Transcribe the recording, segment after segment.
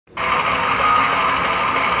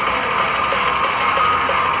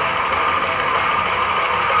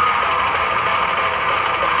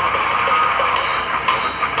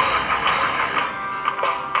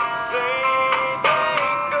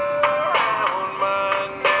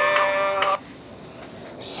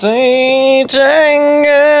Satan,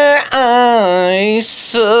 I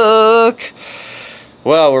suck.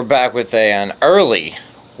 Well, we're back with an early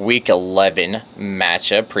Week 11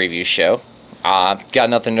 matchup preview show. Got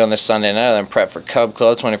nothing to do on this Sunday night other than prep for Cub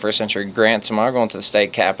Club 21st Century Grant tomorrow, going to the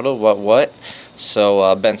state capitol. What?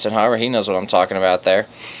 So Benson Harbor, he knows what I'm talking about there.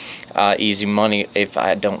 Easy money if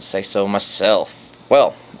I don't say so myself.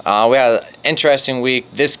 Well, we had an interesting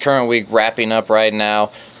week. This current week wrapping up right now.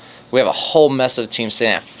 We have a whole mess of teams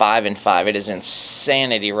sitting at 5-5. It is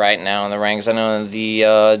insanity right now in the ranks. I know in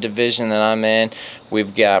the division that I'm in,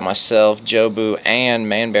 we've got myself, Jobu, and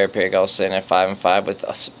Man Bear Pig all sitting at 5-5 with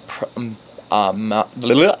us.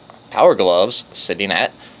 Power Gloves sitting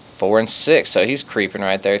at 4-6, so he's creeping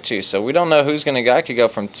right there too. So we don't know who's going to go. I could go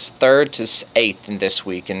from 3rd to 8th in this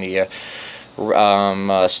week in the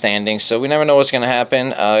standings, so we never know what's going to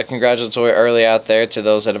happen. Congratulatory early out there to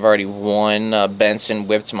those that have already won. Benson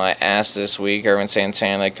whipped my ass this week. Irvin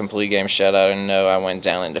Santana, complete game shutout, and no, I went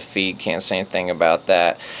down in defeat. Can't say anything about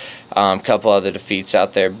that. Couple other defeats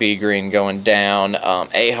out there. B Green going down.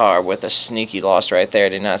 Ahar with a sneaky loss right there.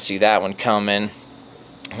 Did not see that one coming.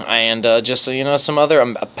 And just so you know, some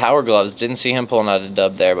other Power Gloves. Didn't see him pulling out a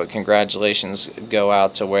dub there, but congratulations go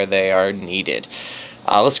out to where they are needed.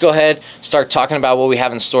 Let's go ahead, start talking about what we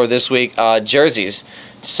have in store this week. Jerseys.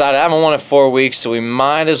 Decided I haven't won in 4 weeks, so we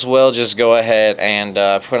might as well just go ahead and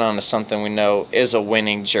put on to something we know is a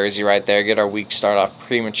winning jersey right there. Get our week start off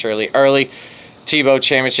prematurely early. Tebow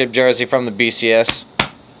Championship jersey from the BCS.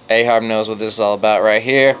 Ahab knows what this is all about right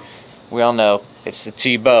here. We all know it's the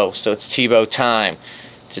Tebow, so it's Tebow time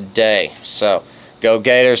today. So go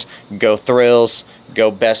Gators, go Thrills, go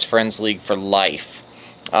Best Friends League for life.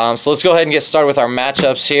 So let's go ahead and get started with our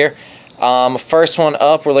matchups here. First one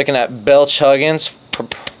up, we're looking at Belch Huggins,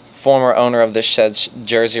 former owner of this Sheds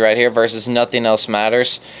jersey right here, versus Nothing Else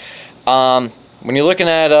Matters. When you're looking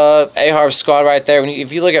at Ahar's squad right there,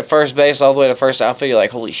 if you look at first base all the way to first outfield, you're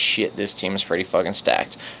like, holy shit, this team is pretty fucking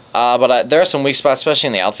stacked. But there are some weak spots, especially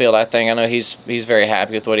in the outfield, I think. I know he's very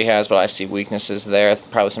happy with what he has, but I see weaknesses there.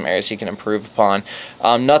 Probably some areas he can improve upon.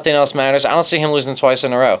 Nothing Else Matters. I don't see him losing twice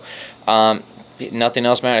in a row. Nothing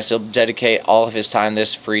Else Matters. He'll dedicate all of his time,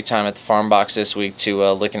 this free time at the farm box this week, to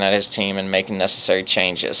looking at his team and making necessary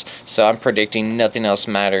changes. So I'm predicting Nothing Else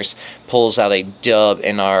Matters pulls out a dub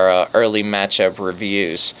in our early matchup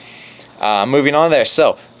reviews. Moving on there.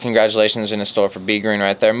 So congratulations in store for B Green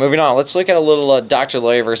right there. Moving on. Let's look at a little Dr.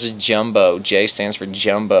 Lawyer versus Jumbo. J stands for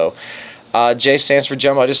Jumbo. J stands for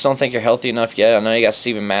Jumbo. I just don't think you're healthy enough yet. I know you got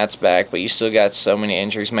Steven Matz back, but you still got so many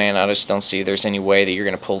injuries, man. I just don't see there's any way that you're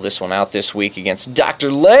going to pull this one out this week against Dr.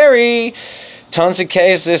 Larry. Tons of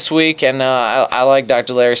Ks this week, and I like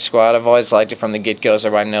Dr. Larry's squad. I've always liked it from the get-go, as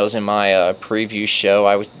everybody knows. In my preview show,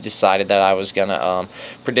 I decided that I was going to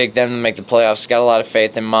predict them to make the playoffs. Got a lot of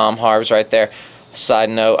faith in Mom Harbs right there. Side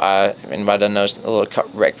note, anybody that knows, a little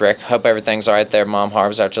wreck. Hope everything's all right there, Mom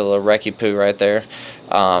Harbs, after a little wrecky poo right there.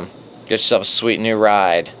 Get yourself a sweet new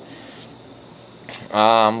ride.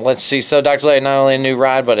 Let's see. So Dr. Larry, not only a new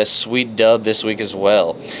ride, but a sweet dub this week as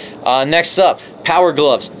well. Next up, Power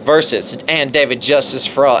Gloves versus and David Justice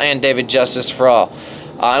for All. And David Justice for All.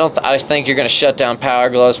 I think you're going to shut down Power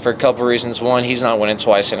Gloves for a couple reasons. One, he's not winning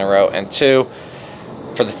twice in a row, and two,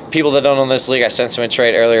 for the people that don't know this league, I sent him a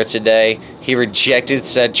trade earlier today. He rejected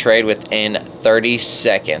said trade within 30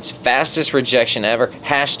 seconds. Fastest rejection ever.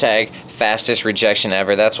 Hashtag fastest rejection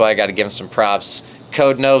ever. That's why I got to give him some props.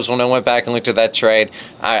 Code knows when I went back and looked at that trade,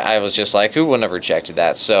 I was just like, who wouldn't have rejected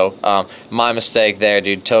that? So my mistake there,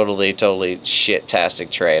 dude. Totally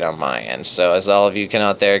shit-tastic trade on my end. So as all of you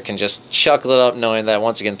out there can just chuckle it up knowing that,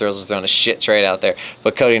 once again, Thrills is throwing a shit trade out there.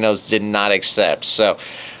 But Cody knows did not accept. So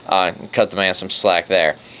cut the man some slack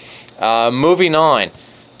there. Moving on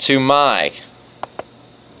to my,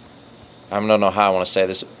 I don't know how I want to say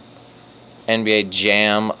this, NBA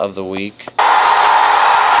Jam of the Week.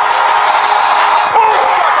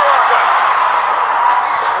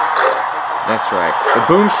 That's right. The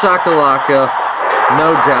Boom Shakalaka,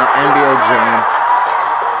 no doubt, NBA Jam.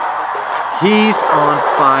 He's on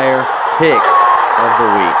fire pick of the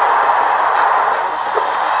week.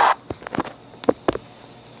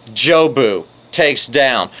 Jobu takes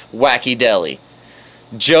down Wacky Deli.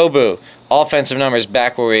 Jobu, offensive numbers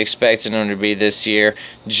back where we expected him to be this year,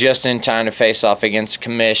 just in time to face off against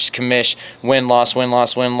Commish. Commish,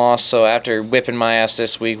 win-loss. So after whipping my ass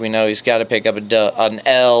this week, we know he's got to pick up an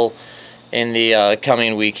L in the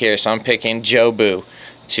coming week here. So I'm picking Jobu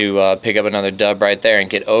to pick up another dub right there and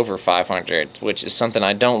get over 500, which is something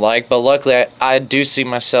I don't like. But luckily, I do see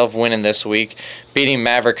myself winning this week, beating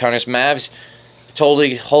Maverick Hunters. Mavs,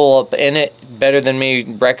 totally hole up in it, better than me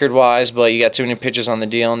record-wise, but you got too many pitchers on the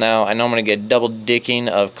DL now. I know I'm going to get double dicking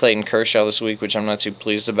of Clayton Kershaw this week, which I'm not too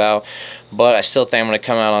pleased about, but I still think I'm going to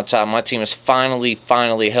come out on top. My team is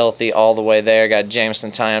finally healthy all the way there. Got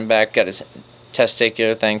Jameson Tyon back, got his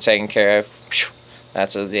testicular thing taken care of.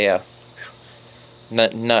 That's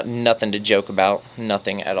nothing to joke about,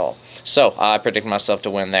 nothing at all. So I predict myself to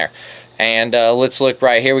win there. And let's look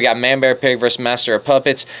right here. We got Man Bear Pig versus Master of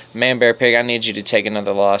Puppets. Man Bear Pig, I need you to take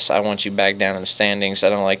another loss. I want you back down in the standings. I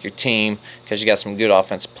don't like your team because you got some good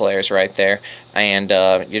offensive players right there. And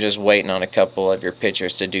you're just waiting on a couple of your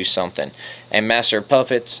pitchers to do something. And Master of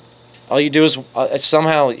Puppets, all you do is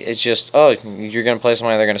somehow it's just, oh, you're going to play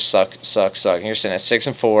somebody, they're going to suck. And you're sitting at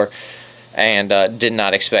 6-4. And did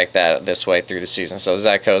not expect that this way through the season. So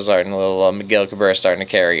Zach Cozart and little Miguel Cabrera starting to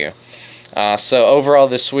carry you. So overall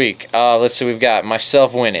this week, let's see, we've got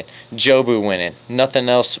myself winning, Jobu winning, nothing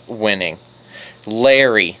else winning,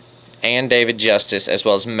 Larry and David Justice, as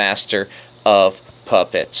well as Master of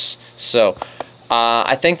Puppets. So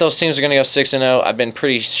I think those teams are going to go 6-0. I've been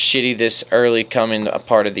pretty shitty this early coming a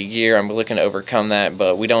part of the year. I'm looking to overcome that,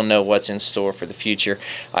 but we don't know what's in store for the future.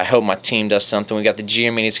 I hope my team does something. We got the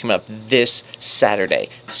GM meetings coming up this Saturday,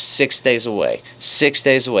 6 days away. 6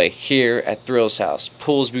 days away here at Thrill's house.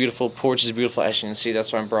 Pool is beautiful. Porch is beautiful. As you can see,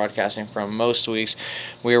 that's where I'm broadcasting from most weeks.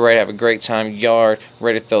 We're ready to have a great time. Yard,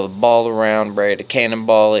 ready to throw the ball around, ready to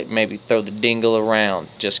cannonball it, maybe throw the dingle around.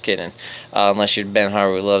 Just kidding. Unless you're Ben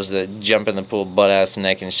Harwood, who loves to jump in the pool butt-ass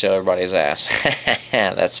naked and show everybody's ass.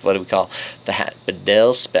 That's what we call the Hat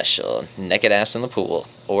Bedell Special. Naked ass in the pool,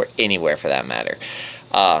 or anywhere for that matter.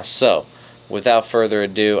 So, without further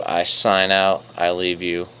ado, I sign out. I leave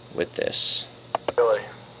you with this. Really.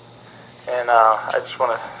 And I just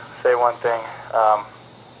want to say one thing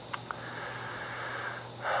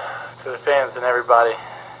to the fans and everybody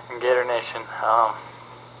in Gator Nation.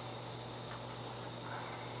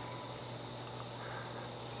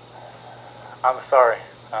 I'm sorry.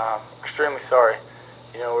 Extremely sorry.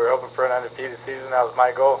 You know, we were hoping for an undefeated season. That was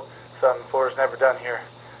my goal. Something Florida's never done here.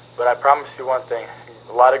 But I promise you one thing.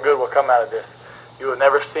 A lot of good will come out of this. You have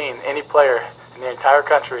never seen any player in the entire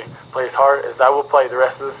country play as hard as I will play the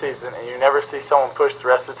rest of the season. And you never see someone push the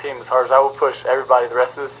rest of the team as hard as I will push everybody the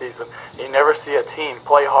rest of the season. And you never see a team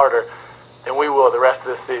play harder than we will the rest of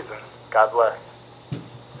this season. God bless.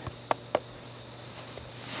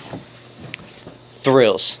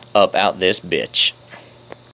 Thrills up out this bitch.